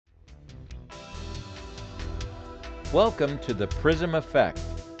Welcome to The Prism Effect,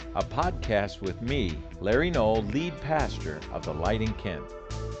 a podcast with me, Larry Knoll, lead pastor of the Light in Kent.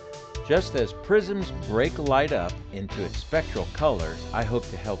 Just as prisms break light up into its spectral colors, I hope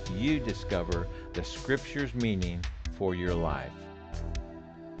to help you discover the Scripture's meaning for your life.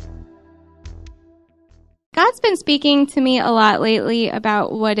 God's been speaking to me a lot lately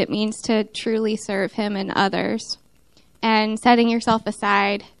about what it means to truly serve Him and others, and setting yourself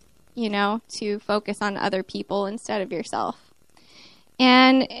aside, to focus on other people instead of yourself.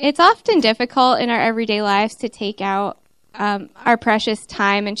 And it's often difficult in our everyday lives to take out our precious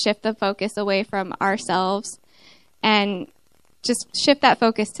time and shift the focus away from ourselves and just shift that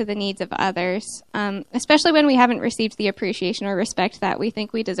focus to the needs of others, especially when we haven't received the appreciation or respect that we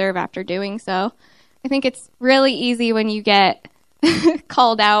think we deserve after doing so. I think it's really easy when you get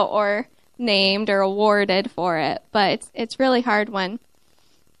called out or named or awarded for it, but it's really hard when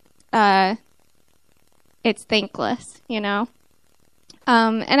it's thankless, And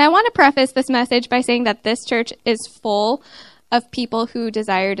I want to preface this message by saying that this church is full of people who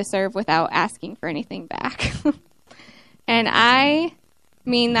desire to serve without asking for anything back. And I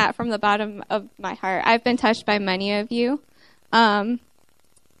mean that from the bottom of my heart. I've been touched by many of you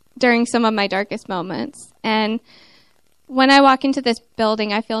during some of my darkest moments. And when I walk into this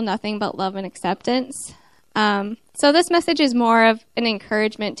building, I feel nothing but love and acceptance. So this message is more of an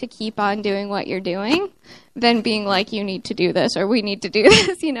encouragement to keep on doing what you're doing than being like, you need to do this or we need to do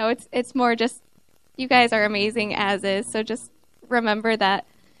this. It's more just, you guys are amazing as is. So just remember that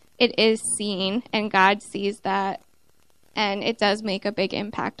it is seen and God sees that, and it does make a big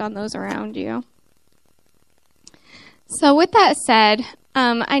impact on those around you. So with that said,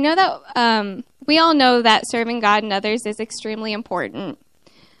 I know that we all know that serving God and others is extremely important.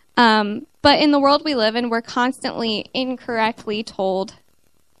 But in the world we live in, we're constantly incorrectly told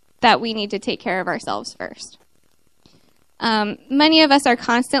that we need to take care of ourselves first. Many of us are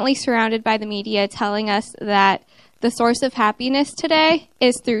constantly surrounded by the media telling us that the source of happiness today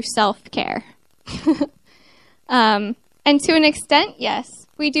is through self-care. And to an extent, yes,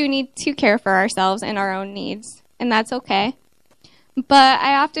 we do need to care for ourselves and our own needs, and that's okay. But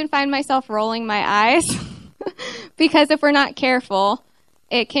I often find myself rolling my eyes because if we're not careful,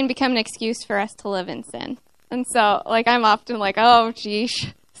 it can become an excuse for us to live in sin. And so, I'm often like, oh,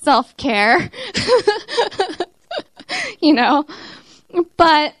 geesh, self-care.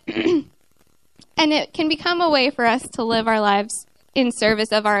 But, and it can become a way for us to live our lives in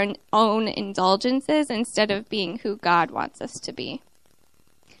service of our own indulgences instead of being who God wants us to be.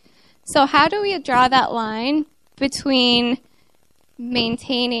 So how do we draw that line between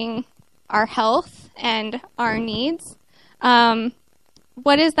maintaining our health and our needs?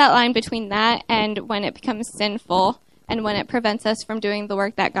 What is that line between that and when it becomes sinful and when it prevents us from doing the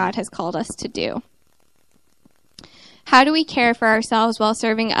work that God has called us to do? How do we care for ourselves while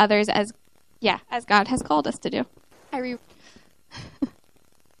serving others as God has called us to do?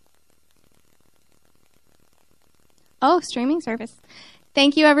 Streaming service.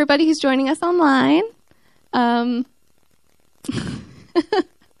 Thank you, everybody who's joining us online. That's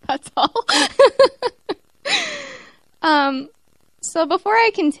all. So before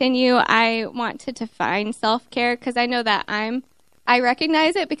I continue, I want to define self-care because I know that I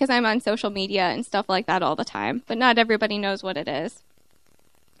recognize it because I'm on social media and stuff like that all the time, but not everybody knows what it is.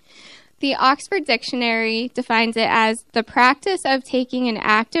 The Oxford Dictionary defines it as the practice of taking an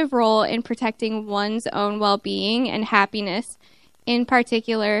active role in protecting one's own well-being and happiness, in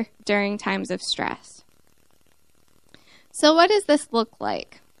particular during times of stress. So what does this look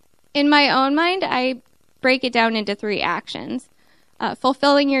like? In my own mind, I break it down into 3 actions.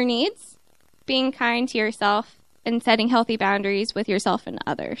 Fulfilling your needs, being kind to yourself, and setting healthy boundaries with yourself and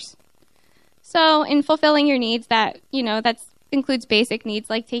others. So in fulfilling your needs, that includes basic needs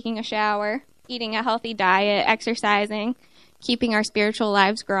like taking a shower, eating a healthy diet, exercising, keeping our spiritual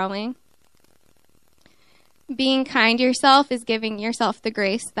lives growing. Being kind to yourself is giving yourself the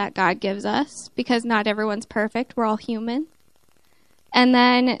grace that God gives us because not everyone's perfect. We're all human. And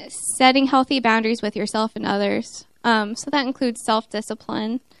then setting healthy boundaries with yourself and others. So that includes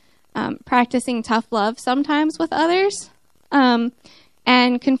self-discipline, practicing tough love sometimes with others, and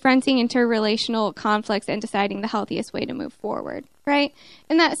confronting interrelational conflicts and deciding the healthiest way to move forward, right?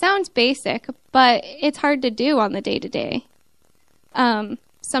 And that sounds basic, but it's hard to do on the day-to-day.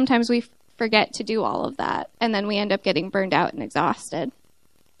 Sometimes we forget to do all of that, and then we end up getting burned out and exhausted.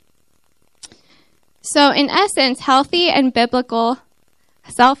 So in essence, healthy and biblical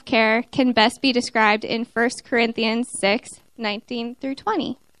self-care can best be described in 1 Corinthians 6:19 through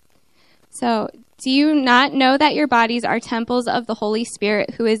 20. So, do you not know that your bodies are temples of the Holy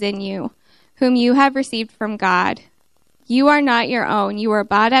Spirit who is in you, whom you have received from God? You are not your own. You were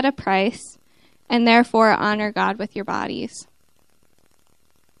bought at a price, and therefore honor God with your bodies.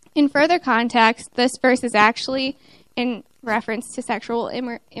 In further context, this verse is actually in reference to sexual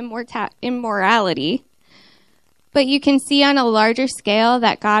immorality. But you can see on a larger scale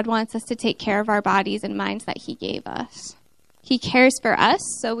that God wants us to take care of our bodies and minds that he gave us. He cares for us,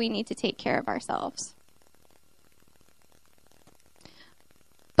 so we need to take care of ourselves.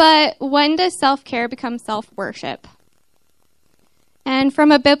 But when does self-care become self-worship? And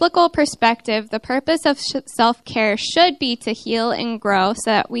from a biblical perspective, the purpose of self-care should be to heal and grow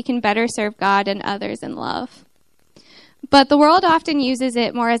so that we can better serve God and others in love. But the world often uses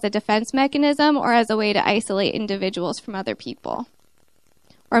it more as a defense mechanism or as a way to isolate individuals from other people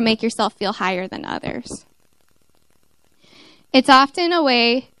or make yourself feel higher than others. It's often a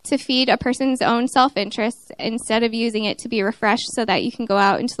way to feed a person's own self-interest instead of using it to be refreshed so that you can go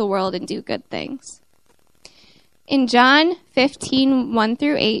out into the world and do good things. In John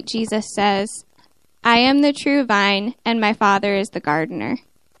 15:1-8, Jesus says, I am the true vine, and my Father is the gardener.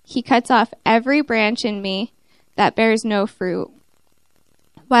 He cuts off every branch in me that bears no fruit,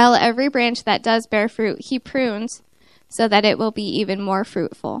 while every branch that does bear fruit he prunes so that it will be even more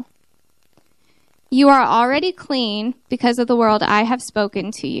fruitful. You are already clean because of the word I have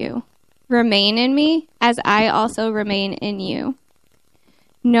spoken to you. Remain in me as I also remain in you.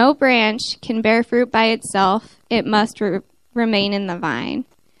 No branch can bear fruit by itself. It must remain in the vine.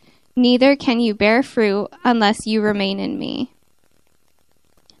 Neither can you bear fruit unless you remain in me.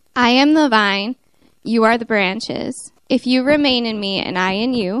 I am the vine. You are the branches. If you remain in me and I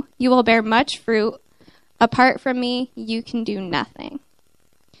in you, you will bear much fruit. Apart from me, you can do nothing.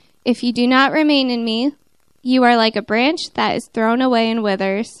 If you do not remain in me, you are like a branch that is thrown away and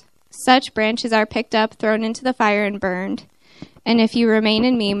withers. Such branches are picked up, thrown into the fire, and burned. And if you remain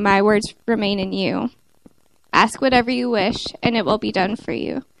in me, my words remain in you. Ask whatever you wish, and it will be done for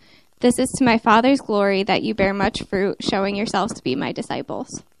you. This is to my Father's glory that you bear much fruit, showing yourselves to be my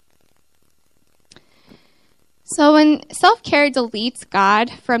disciples. So when self-care deletes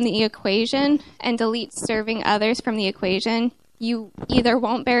God from the equation and deletes serving others from the equation, you either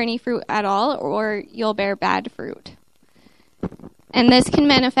won't bear any fruit at all or you'll bear bad fruit. And this can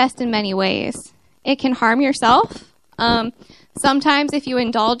manifest in many ways. It can harm yourself. Sometimes if you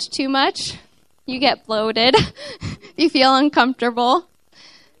indulge too much, you get bloated. You feel uncomfortable.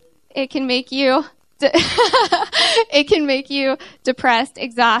 It can make you depressed,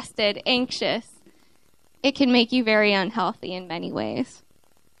 exhausted, anxious. It can make you very unhealthy in many ways.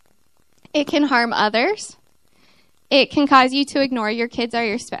 It can harm others. It can cause you to ignore your kids or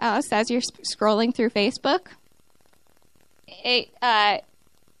your spouse as you're scrolling through Facebook.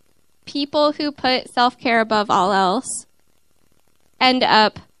 People who put self-care above all else end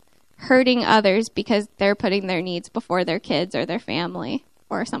up hurting others because they're putting their needs before their kids or their family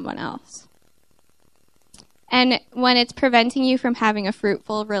or someone else. And when it's preventing you from having a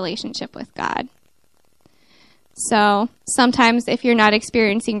fruitful relationship with God. So sometimes if you're not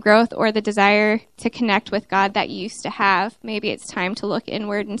experiencing growth or the desire to connect with God that you used to have, maybe it's time to look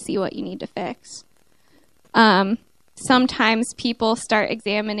inward and see what you need to fix. Sometimes people start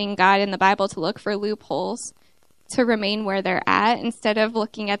examining God in the Bible to look for loopholes to remain where they're at instead of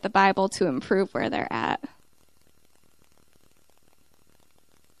looking at the Bible to improve where they're at.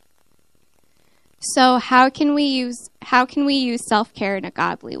 So how can we use self-care in a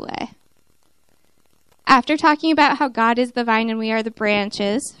godly way? After talking about how God is the vine and we are the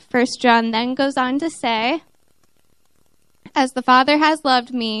branches, 1 John then goes on to say, as the Father has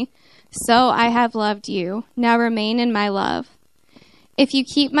loved me, so I have loved you. Now remain in my love. If you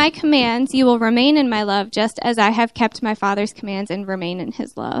keep my commands, you will remain in my love, just as I have kept my Father's commands and remain in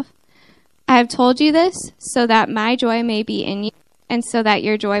his love. I have told you this so that my joy may be in you and so that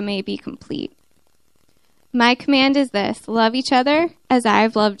your joy may be complete. My command is this, love each other as I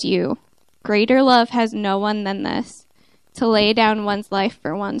have loved you. Greater love has no one than this, to lay down one's life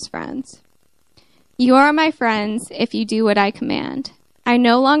for one's friends. You are my friends if you do what I command. I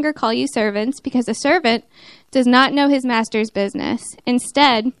no longer call you servants because a servant does not know his master's business.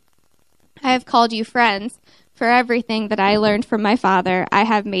 Instead, I have called you friends, for everything that I learned from my Father I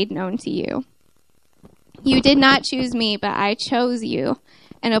have made known to you. You did not choose me, but I chose you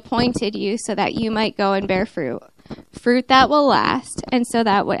and appointed you so that you might go and bear fruit. Fruit that will last, and so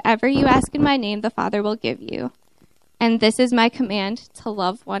that whatever you ask in my name, the Father will give you. And this is my command, to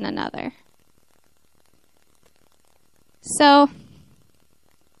love one another. So,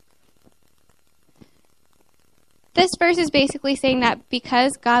 this verse is basically saying that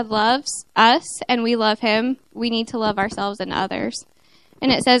because God loves us and we love him, we need to love ourselves and others.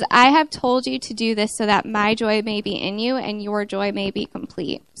 And it says, I have told you to do this so that my joy may be in you and your joy may be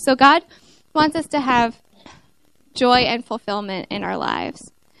complete. So God wants us to have joy and fulfillment in our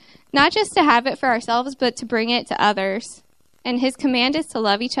lives. Not just to have it for ourselves, but to bring it to others. And his command is to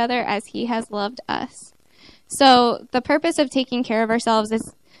love each other as he has loved us. So the purpose of taking care of ourselves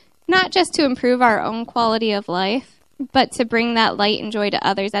is not just to improve our own quality of life, but to bring that light and joy to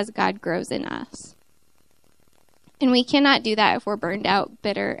others as God grows in us. And we cannot do that if we're burned out,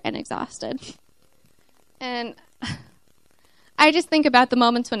 bitter, and exhausted. And I just think about the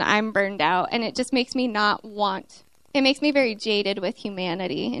moments when I'm burned out, and it just makes me it makes me very jaded with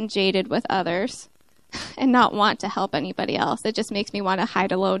humanity and jaded with others and not want to help anybody else. It just makes me want to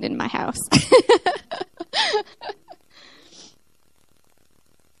hide alone in my house.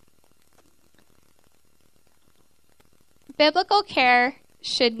 Biblical care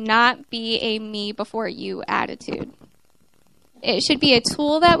should not be a me before you attitude. It should be a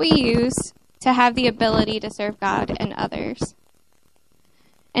tool that we use to have the ability to serve God and others.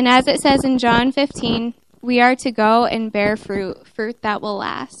 And as it says in John 15, we are to go and bear fruit that will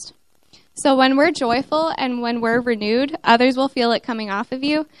last. So when we're joyful and when we're renewed, others will feel it coming off of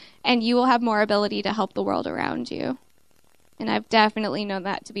you, and you will have more ability to help the world around you. And I've definitely known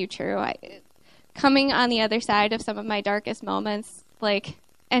that to be true. Coming on the other side of some of my darkest moments,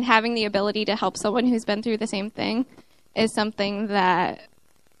 and having the ability to help someone who's been through the same thing is something that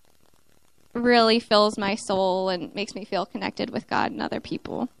really fills my soul and makes me feel connected with God and other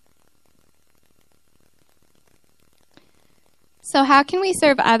people. So how can we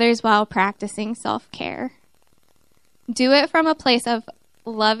serve others while practicing self-care? Do it from a place of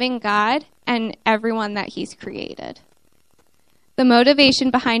loving God and everyone that he's created. The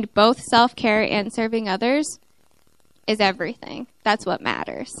motivation behind both self-care and serving others is everything. That's what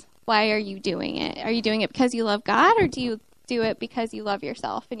matters. Why are you doing it? Are you doing it because you love God, or do you do it because you love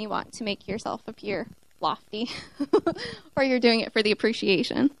yourself and you want to make yourself appear lofty? Or you're doing it for the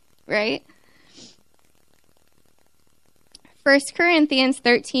appreciation, right? 1 Corinthians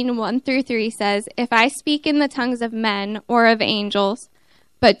 13, 1-3 says, If I speak in the tongues of men or of angels,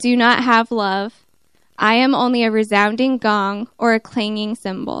 but do not have love, I am only a resounding gong or a clanging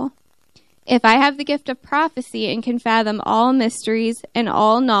cymbal. If I have the gift of prophecy and can fathom all mysteries and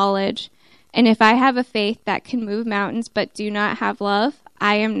all knowledge, and if I have a faith that can move mountains but do not have love,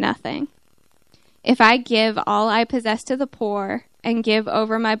 I am nothing. If I give all I possess to the poor and give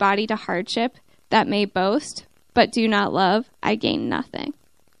over my body to hardship that may boast, but do not love, I gain nothing.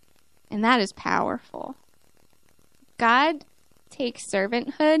 And that is powerful. God takes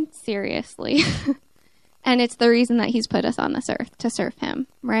servanthood seriously. And it's the reason that he's put us on this earth, to serve him,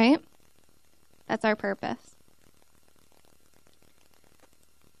 right? That's our purpose.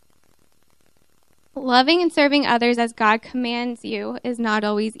 Loving and serving others as God commands you is not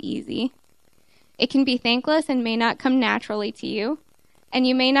always easy. It can be thankless and may not come naturally to you. And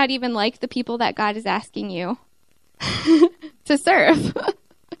you may not even like the people that God is asking you to serve.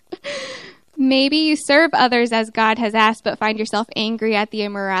 Maybe you serve others as God has asked, but find yourself angry at the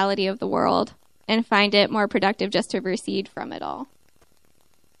immorality of the world and find it more productive just to recede from it all.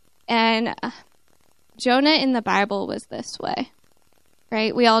 And Jonah in the Bible was this way,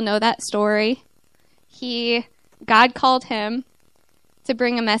 right? We all know that story. God called him to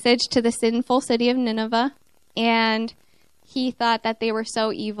bring a message to the sinful city of Nineveh, and he thought that they were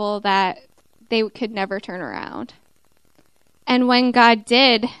so evil that they could never turn around. And when God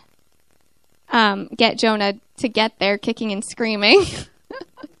did get Jonah to get there kicking and screaming,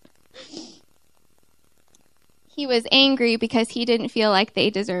 he was angry because he didn't feel like they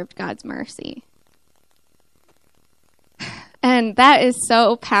deserved God's mercy. And that is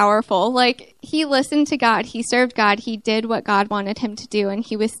so powerful. He listened to God, he served God, he did what God wanted him to do, and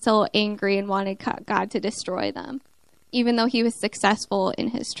he was still angry and wanted God to destroy them, even though he was successful in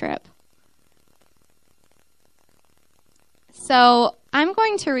his trip. So I'm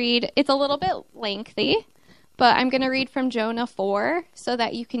going to read, it's a little bit lengthy, but I'm going to read from Jonah 4 so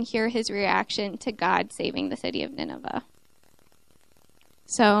that you can hear his reaction to God saving the city of Nineveh.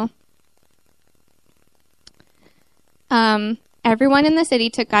 So, everyone in the city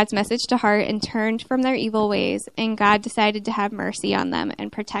took God's message to heart and turned from their evil ways, and God decided to have mercy on them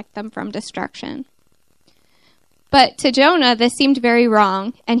and protect them from destruction. But to Jonah, this seemed very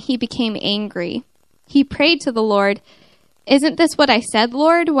wrong, and he became angry. He prayed to the Lord, "Isn't this what I said,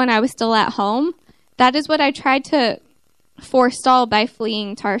 Lord, when I was still at home? That is what I tried to forestall by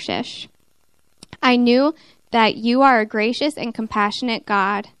fleeing Tarshish. I knew that you are a gracious and compassionate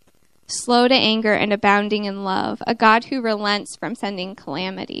God, slow to anger and abounding in love, a God who relents from sending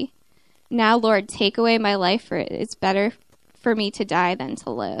calamity. Now, Lord, take away my life, for it is better for me to die than to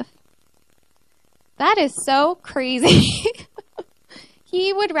live. That is so crazy.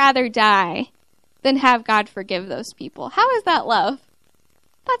 He would rather die than have God forgive those people. How is that love?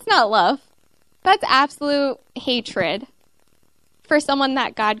 That's not love. That's absolute hatred for someone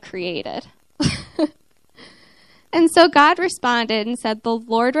that God created. And so God responded and said, the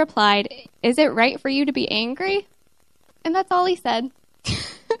Lord replied, is it right for you to be angry? And that's all he said.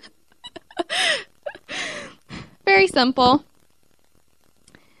 Very simple.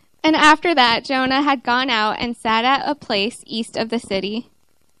 And after that, Jonah had gone out and sat at a place east of the city.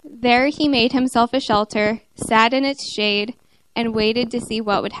 There he made himself a shelter, sat in its shade, and waited to see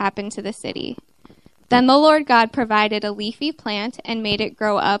what would happen to the city. Then the Lord God provided a leafy plant and made it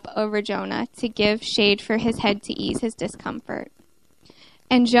grow up over Jonah to give shade for his head to ease his discomfort.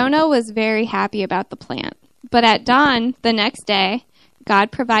 And Jonah was very happy about the plant. But at dawn the next day, God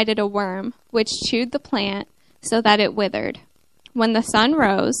provided a worm, which chewed the plant so that it withered. When the sun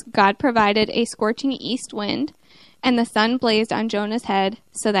rose, God provided a scorching east wind, and the sun blazed on Jonah's head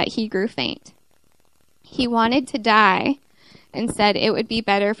so that he grew faint. He wanted to die and said, it would be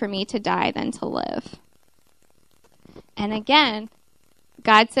better for me to die than to live. And again,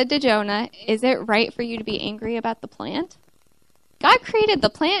 God said to Jonah, is it right for you to be angry about the plant? God created the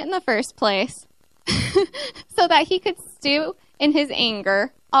plant in the first place so that he could stew in his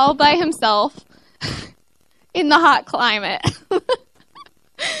anger all by himself in the hot climate.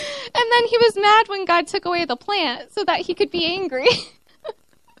 And then he was mad when God took away the plant so that he could be angry.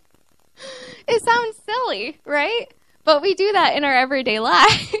 It sounds silly, right? But we do that in our everyday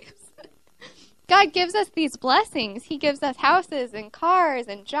lives. God gives us these blessings. He gives us houses and cars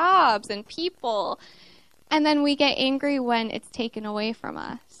and jobs and people. And then we get angry when it's taken away from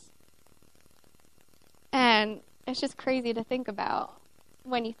us. And it's just crazy to think about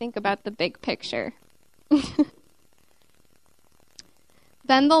when you think about the big picture.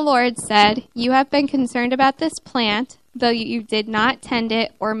 Then the Lord said, you have been concerned about this plant, though you did not tend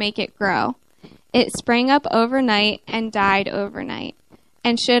it or make it grow. It sprang up overnight and died overnight.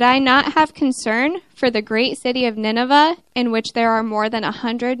 And should I not have concern for the great city of Nineveh, in which there are more than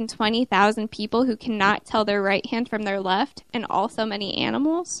 120,000 people who cannot tell their right hand from their left, and also many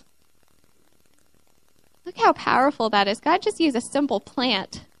animals? Look how powerful that is. God just used a simple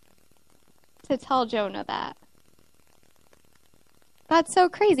plant to tell Jonah that. That's so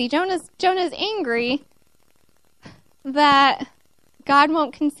crazy. Jonah's angry that God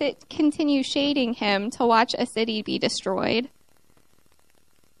won't continue shading him to watch a city be destroyed.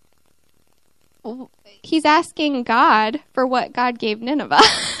 He's asking God for what God gave Nineveh.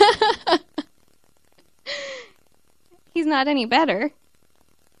 He's not any better.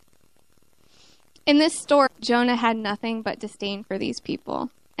 In this story, Jonah had nothing but disdain for these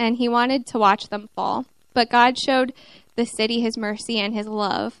people, and he wanted to watch them fall. But God showed the city his mercy and his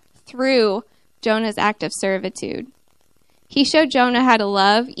love through Jonah's act of servitude. He showed Jonah how to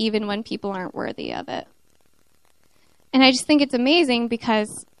love even when people aren't worthy of it. And I just think it's amazing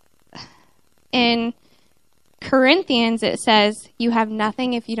because in Corinthians it says, you have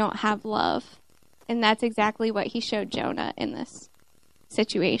nothing if you don't have love. And that's exactly what he showed Jonah in this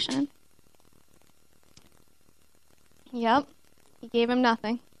situation. Yep, he gave him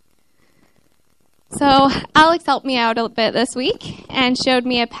nothing. So Alex helped me out a bit this week and showed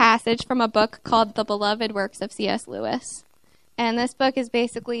me a passage from a book called The Beloved Works of C.S. Lewis. And this book is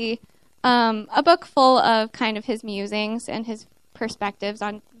basically a book full of kind of his musings and his perspectives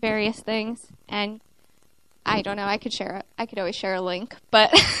on various things. And I don't know, I could always share a link.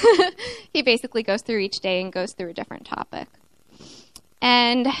 But he basically goes through each day and goes through a different topic.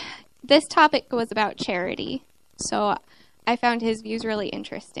 And this topic was about charity. So I found his views really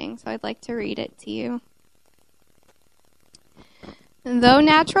interesting, so I'd like to read it to you. Though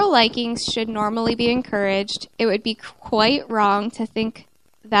natural likings should normally be encouraged, it would be quite wrong to think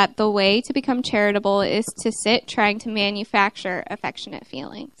that the way to become charitable is to sit trying to manufacture affectionate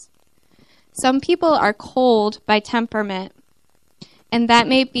feelings. Some people are cold by temperament, and that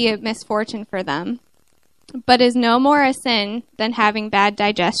may be a misfortune for them, but is no more a sin than having bad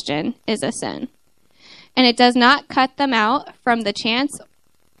digestion is a sin. And it does not cut them out from the chance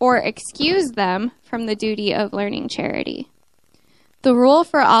or excuse them from the duty of learning charity. The rule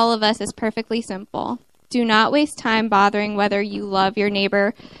for all of us is perfectly simple. Do not waste time bothering whether you love your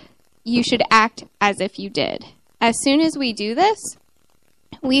neighbor. You should act as if you did. As soon as we do this,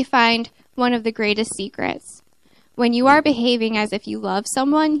 we find one of the greatest secrets. When you are behaving as if you love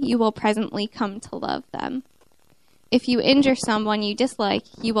someone, you will presently come to love them. If you injure someone you dislike,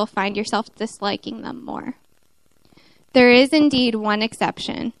 you will find yourself disliking them more. There is indeed one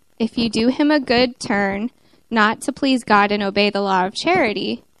exception. If you do him a good turn, not to please God and obey the law of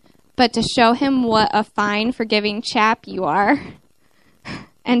charity, but to show him what a fine, forgiving chap you are,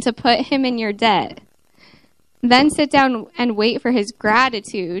 and to put him in your debt. Then sit down and wait for his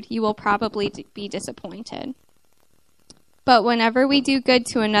gratitude. You will probably be disappointed. But whenever we do good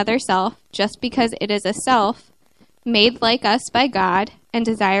to another self, just because it is a self, made like us by God, and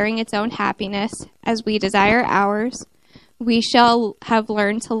desiring its own happiness, as we desire ours, we shall have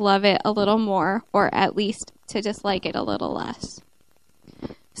learned to love it a little more, or at least to dislike it a little less.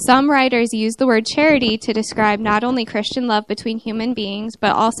 Some writers use the word charity to describe not only Christian love between human beings,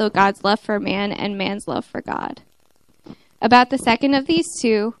 but also God's love for man and man's love for God. About the second of these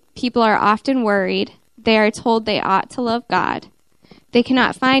two, people are often worried. They are told they ought to love God. They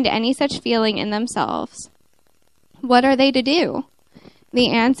cannot find any such feeling in themselves. What are they to do?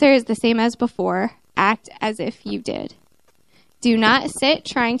 The answer is the same as before. Act as if you did. Do not sit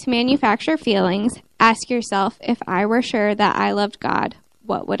trying to manufacture feelings. Ask yourself, if I were sure that I loved God,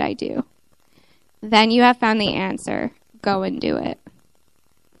 what would I do? Then you have found the answer. Go and do it.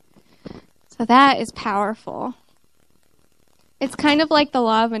 So that is powerful. It's kind of like the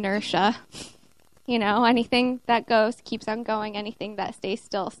law of inertia. You know, anything that goes keeps on going. Anything that stays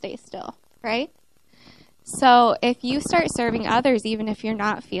still, right? So if you start serving others, even if you're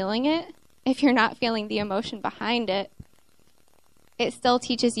not feeling it, if you're not feeling the emotion behind it, it still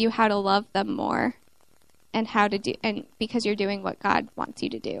teaches you how to love them more and how to do, and because you're doing what God wants you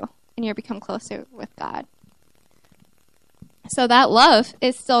to do and you become closer with God. So that love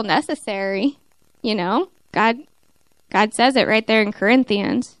is still necessary, you know, God says it right there in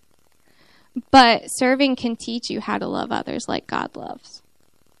Corinthians, but serving can teach you how to love others like God loves.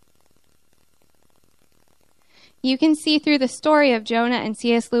 You can see through the story of Jonah and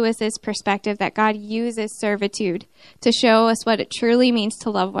C.S. Lewis's perspective that God uses servitude to show us what it truly means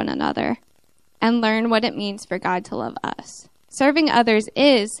to love one another and learn what it means for God to love us. Serving others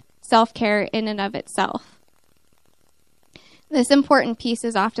is self-care in and of itself. This important piece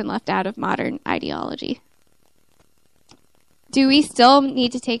is often left out of modern ideology. Do we still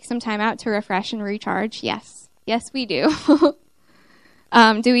need to take some time out to refresh and recharge? Yes. Yes, we do.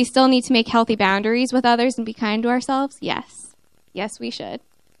 Do we still need to make healthy boundaries with others and be kind to ourselves? Yes. Yes, we should.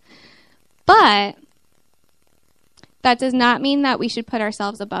 But that does not mean that we should put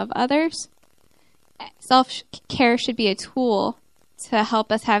ourselves above others. Self-care should be a tool to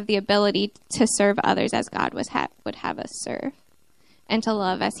help us have the ability to serve others as God would have us serve, and to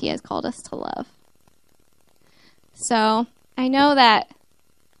love as he has called us to love. So I know that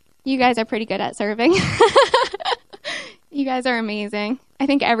you guys are pretty good at serving. You guys are amazing. I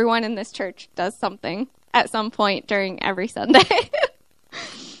think everyone in this church does something at some point during every Sunday.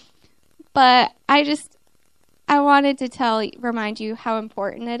 But I wanted to remind you how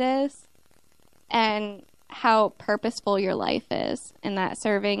important it is and how purposeful your life is, and that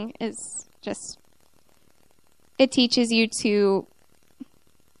serving is it teaches you to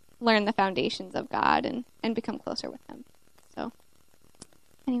learn the foundations of God and become closer with him. So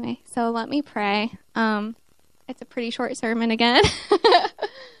anyway, so let me pray. It's a pretty short sermon again,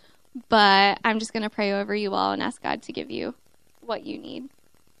 but I'm just going to pray over you all and ask God to give you what you need.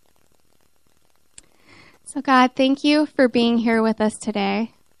 So God, thank you for being here with us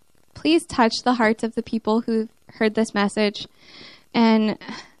today. Please touch the hearts of the people who heard this message and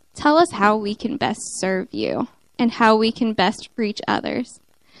tell us how we can best serve you and how we can best reach others.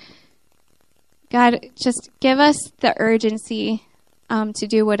 God, just give us the urgency to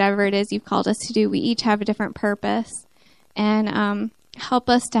do whatever it is you've called us to do. We each have a different purpose, and help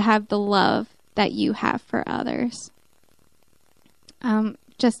us to have the love that you have for others.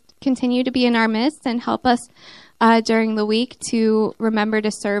 Just continue to be in our midst and help us during the week to remember to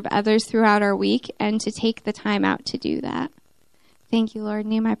serve others throughout our week and to take the time out to do that. Thank you, Lord.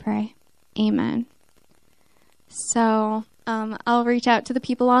 In your name I pray. Amen. So I'll reach out to the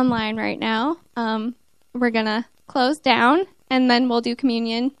people online right now. We're going to close down, and then we'll do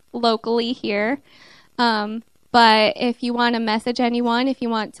communion locally here. But if you want to message anyone, if you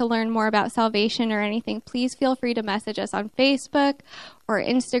want to learn more about salvation or anything, please feel free to message us on Facebook or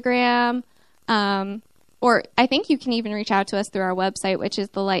Instagram. Or I think you can even reach out to us through our website, which is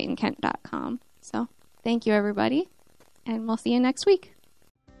thelightinkent.com. So thank you, everybody, and we'll see you next week.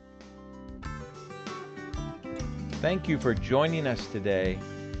 Thank you for joining us today.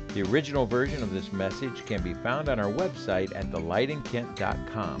 The original version of this message can be found on our website at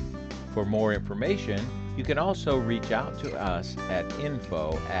thelightinkent.com. For more information, you can also reach out to us at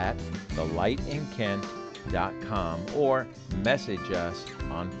info@thelightinkent.com or message us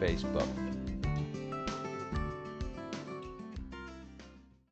on Facebook.